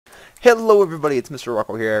Hello everybody, it's Mr.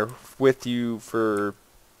 Rocco here with you for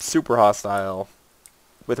Super Hostile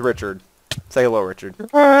with Richard. Say hello, Richard. Hey,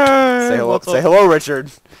 Say hello. what's Say up? hello,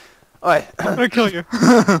 Richard. Alright. I'm gonna kill you.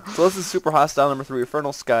 So this is Super Hostile number 3,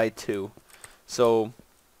 Infernal Sky 2. So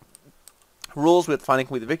rules with finding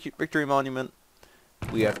complete the victory monument.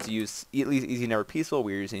 We have to use at least easy, never peaceful.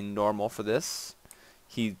 We're using normal for this.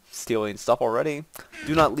 He's stealing stuff already.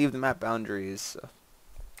 Do not leave the map boundaries.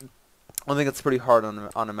 I think it's pretty hard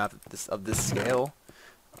on a map of this scale.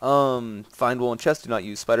 Find wool and chest. Do not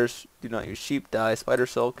use spiders. Do not use sheep, dye, spider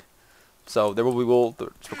silk. So there will be wool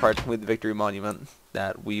that's required to complete the victory monument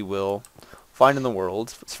that we will find in the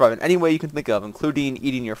world. Survive in any way you can think of, including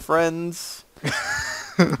eating your friends.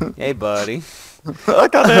 Hey, buddy. I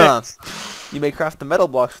got it. You may craft the metal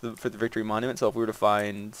blocks for the victory monument. So if we were to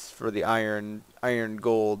find for the iron,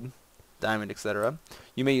 gold, diamond, etc.,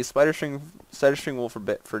 you may use spider string wool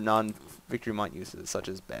for non-victory monument uses, such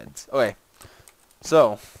as beds. Okay.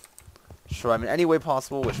 So, survive in any way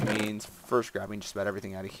possible, which means first grabbing just about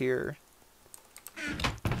everything out of here.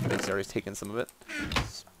 He's already taken some of it.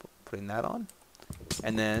 Just putting that on.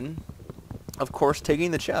 And then, of course,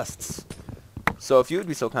 taking the chests. So if you would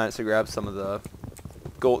be so kind as to grab some of the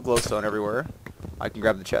gold glowstone everywhere, I can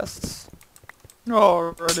grab the chests.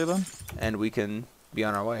 Alrighty then. And we can be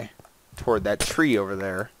on our way toward that tree over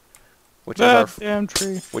there. Which That is damn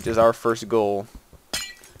tree. Which is our first goal.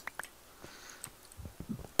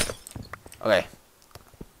 Okay.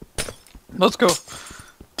 Let's go.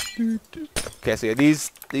 Okay, so yeah,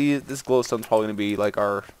 this glowstone's probably gonna be like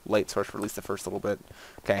our light source for at least the first little bit.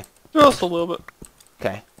 Okay. Just a little bit.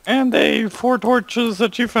 Okay. And 4 torches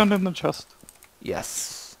that you found in the chest.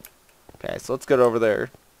 Yes. Okay, so let's get over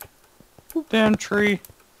there. Damn tree.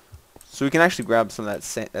 So we can actually grab some of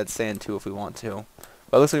that sand too if we want to.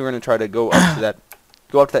 But it looks like we're gonna try to go up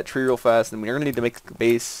to that tree real fast, and we're gonna need to make a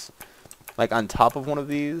base like on top of one of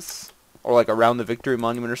these, or like around the victory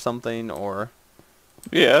monument or something, or.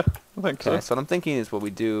 Yeah, I think Okay, so. so what I'm thinking is what we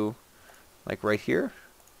do, like right here.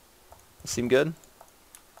 Seem good?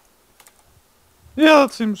 Yeah,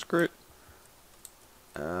 that seems great.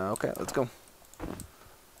 Okay, let's go.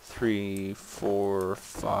 3, 4,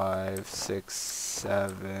 5, 6,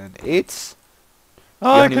 7, 8.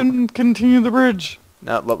 I can continue the bridge.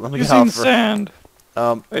 No, let me get Using off. sand.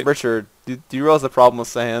 Wait. Richard, do you realize the problem with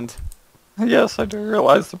sand? Yes, I do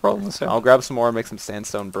realize the problem with sand. I'll grab some more and make some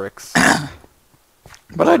sandstone bricks.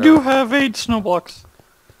 But I do have 8 snow blocks.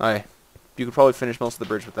 Alright. You could probably finish most of the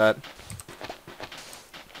bridge with that.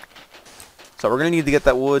 So we're going to need to get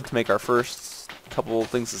that wood to make our first couple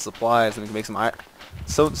things of supplies, and we can make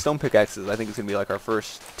some stone pickaxes. I think it's going to be like our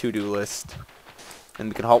first to-do list. And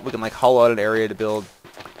we can like hollow out an area to build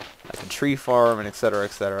like a tree farm and etc,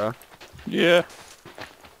 etc. Yeah.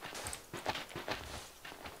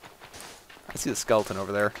 I see the skeleton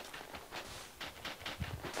over there.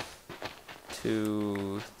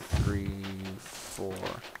 2, 3, 4.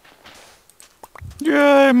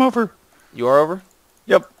 Yeah, I'm over. You are over?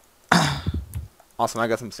 Yep. Awesome, I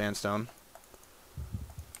got some sandstone.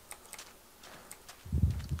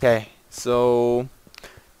 Okay, so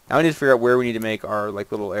now we need to figure out where we need to make our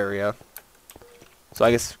like little area. So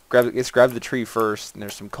I guess grab the tree first, and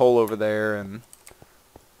there's some coal over there, and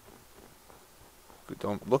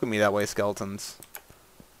don't look at me that way, skeletons.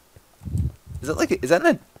 Is that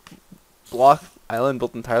in a block island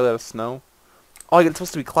built entirely out of snow? Oh, it's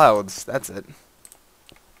supposed to be clouds. That's it.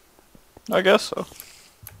 I guess so.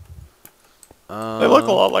 They look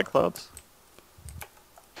a lot like clouds.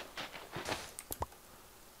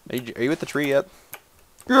 Are you at the tree yet?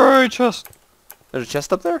 You're right, chest. There's a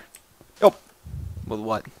chest up there? Yep. With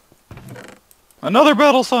what? Another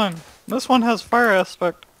battle sign. This one has fire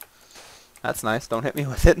aspect. That's nice. Don't hit me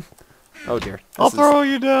with it. Oh dear. I'll throw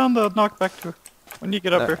you down the knockback to when you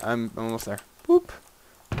get up there. I'm almost there. Boop.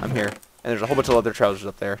 I'm here. And there's a whole bunch of leather trousers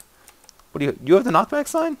up there. What do you have the knockback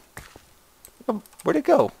sign? Where'd it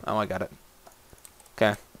go? Oh, I got it.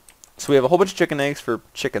 Okay. So we have a whole bunch of chicken eggs for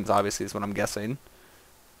chickens, obviously, is what I'm guessing.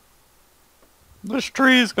 This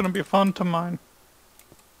tree is gonna be fun to mine.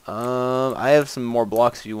 I have some more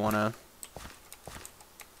blocks if you wanna.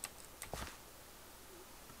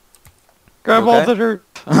 Grab Okay. all the dirt.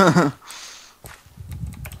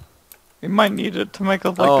 We might need it to make a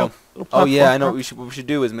little Oh platform. yeah, I know. What we should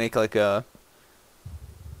do is make like a.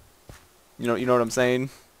 You know what I'm saying?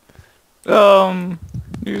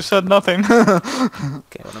 You said nothing.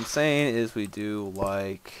 Okay, what I'm saying is we do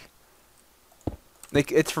like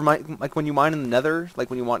it's for like when you mine in the Nether, like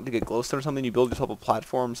when you want to get glowstone or something, you build yourself a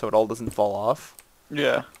platform so it all doesn't fall off.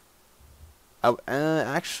 Yeah.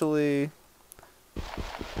 Actually,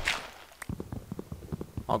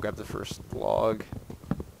 I'll grab the first log.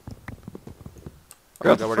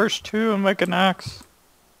 Grab the first 2 and make an axe.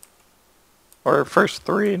 Or first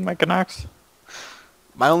 3 and make an axe.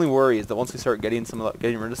 My only worry is that once we start getting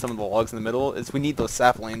rid of some of the logs in the middle, is we need those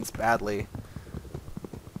saplings badly.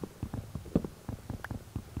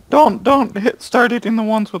 Don't start eating the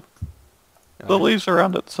ones with the leaves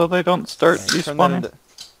around it, so they don't start despawning.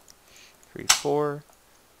 3, 4.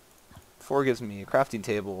 4 gives me a crafting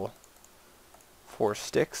table. 4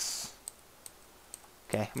 sticks.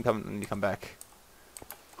 Okay, I'm coming. I need to come back.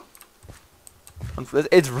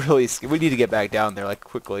 It's really. We need to get back down there like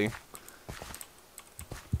quickly.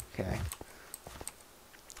 Okay.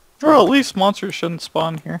 Or at least monsters shouldn't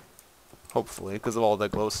spawn here. Hopefully, because of all the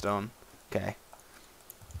glowstone. Okay.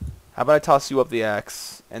 How about I toss you up the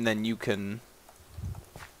axe, and then you can...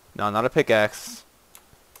 No, not a pickaxe.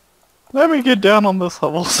 Let me get down on this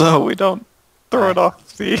level so we don't throw it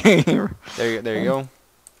off the... There you go.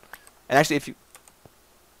 And actually, if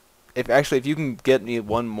you can get me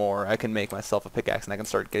one more, I can make myself a pickaxe, and I can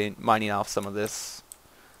start mining off some of this.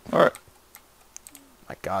 Alright.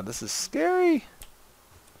 My god, this is scary.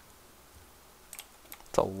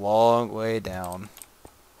 It's a long way down.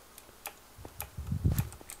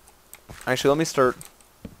 Actually, let me start.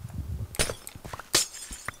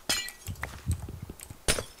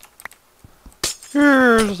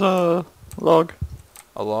 Here's a log.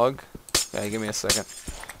 A log? Yeah, give me a second.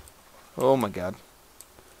 Oh my god.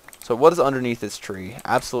 So what is underneath this tree?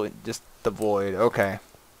 Absolutely just the void. Okay.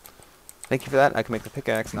 Thank you for that. I can make the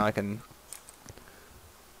pickaxe. Now I can...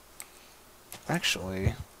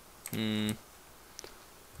 Actually...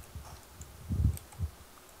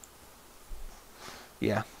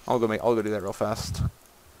 Yeah, I'll go do that real fast.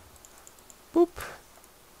 Boop.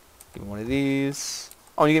 Give me one of these.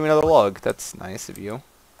 Oh, you gave me another log. That's nice of you.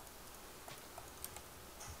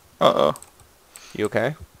 Uh-oh. You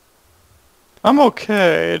okay? I'm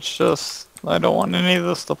okay. It's just I don't want any of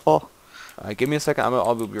this to fall. Give me a second.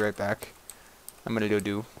 I'll be right back. I'm gonna go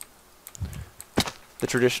do the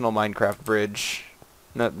traditional Minecraft bridge.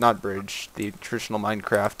 Not bridge. The traditional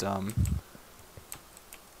Minecraft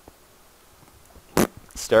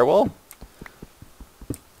stairwell.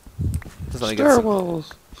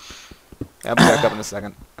 Stairwells. Yeah, I'll be back up in a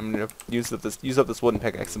second. I'm gonna use up this wooden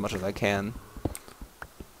pickaxe as much as I can,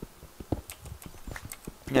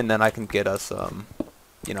 and then I can get us a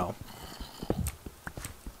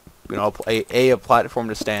platform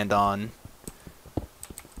to stand on.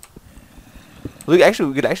 What we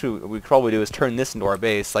could probably do is turn this into our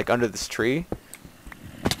base, like under this tree.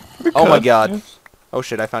 Oh my god! Yes. Oh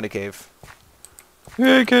shit! I found a cave.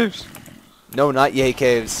 Yay caves! No, not yay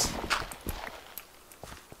caves.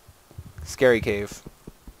 Scary cave.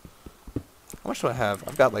 How much do I have?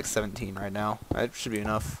 I've got like 17 right now. That should be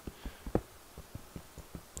enough.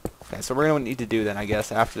 Okay, so we're gonna need to do then, I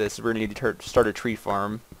guess, after this, we're gonna need to start a tree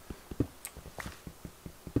farm.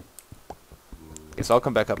 Okay, so I'll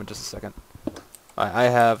come back up in just a second. I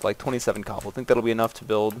have like 27 cobble. I think that'll be enough to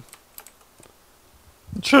build.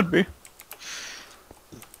 It should be.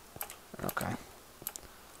 Okay.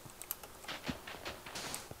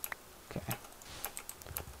 Okay.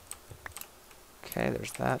 Okay,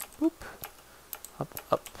 there's that. Boop. Up,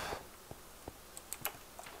 up.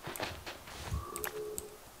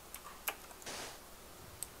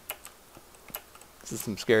 This is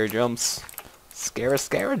some scary jumps. Scary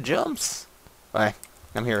jumps. Bye.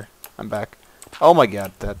 I'm here. I'm back. Oh my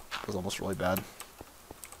god, that was almost really bad.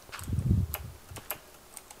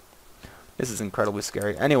 This is incredibly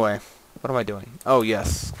scary. Anyway, what am I doing? Oh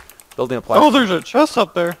yes, building a platform. Oh, there's a chest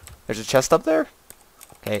up there. There's a chest up there?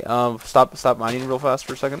 Okay, stop mining real fast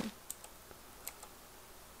for a second.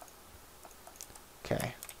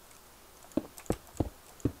 Okay.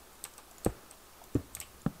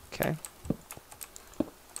 Okay.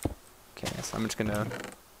 Okay, so I'm just gonna...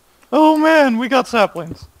 Oh man, we got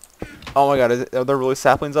saplings. Oh my god, are there really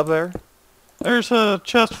saplings up there? There's a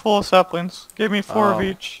chest full of saplings. Gave me 4 of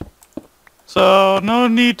each. So, no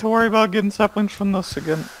need to worry about getting saplings from this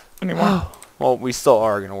again anymore. Well, we still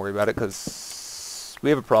are going to worry about it, because we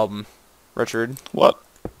have a problem. Richard. What?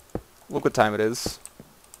 Look what time it is.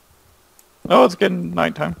 Oh, it's getting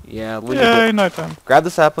nighttime. Yeah, yay, nighttime. Grab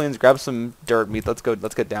the saplings, grab some dirt meat. Let's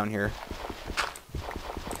get down here.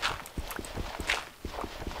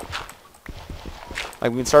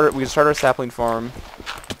 Like, we can start our sapling farm.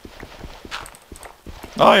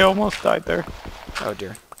 Oh, I almost died there. Oh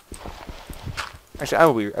dear.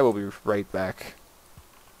 Actually, I will be right back.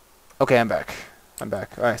 Okay, I'm back.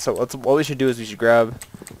 Alright, so what we should do is we should grab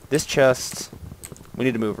this chest. We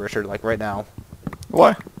need to move, Richard, like right now.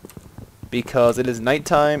 Why? Because it is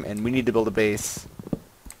nighttime and we need to build a base.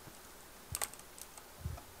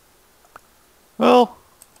 Well,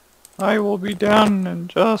 I will be down in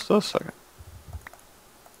just a second.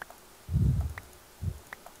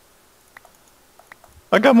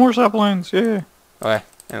 I got more saplings, yeah. Okay,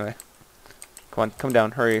 anyway. Come on, come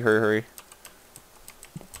down. Hurry, hurry, hurry.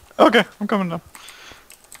 Okay, I'm coming down.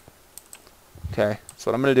 Okay, so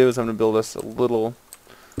what I'm gonna do is I'm gonna build us a little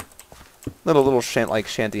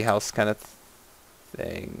shanty house kind of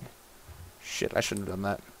thing. Shit, I shouldn't have done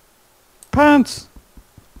that. Pants!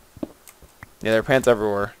 Yeah, there are pants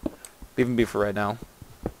everywhere. Leave them be for right now.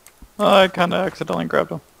 I kinda accidentally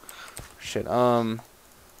grabbed them. Shit,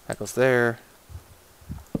 that goes there.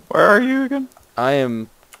 Where are you again? I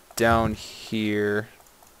am down here.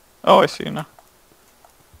 Oh, I see you now.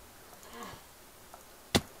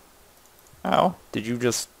 Ow. Did you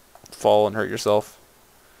just fall and hurt yourself?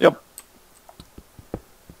 Yep.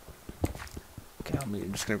 Okay,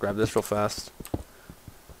 I'm just gonna grab this real fast.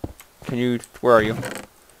 Can you, where are you?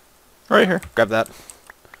 Right here. Grab that.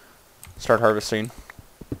 Start harvesting.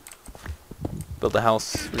 Build a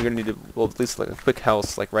house. We're gonna need to build at least like a quick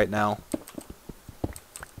house, like right now.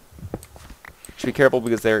 Should be careful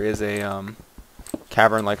because there is a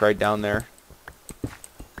cavern like right down there.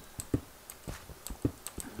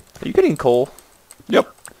 Are you getting coal?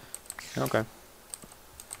 Yep. Okay.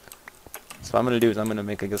 So what I'm gonna do is I'm gonna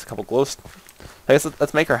make, I guess, a couple glows. I guess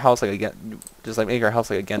let's make our house like just like make our house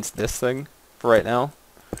like against this thing for right now.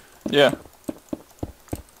 Yeah.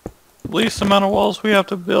 Least amount of walls we have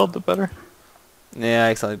to build, the better. Yeah,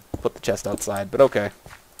 I accidentally put the chest outside, but okay.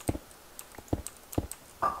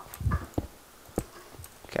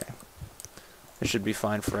 Okay. It should be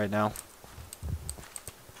fine for right now.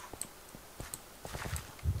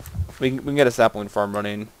 We can get a sapling farm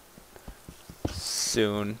running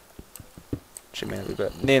soon. Should maybe,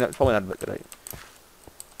 but no, probably not a good idea.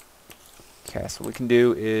 Okay, so what we can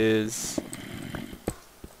do is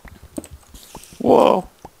Whoa.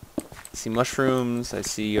 I see mushrooms. I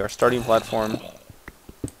see our starting platform.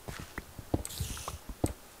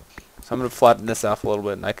 So I'm gonna flatten this off a little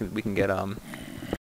bit, and we can get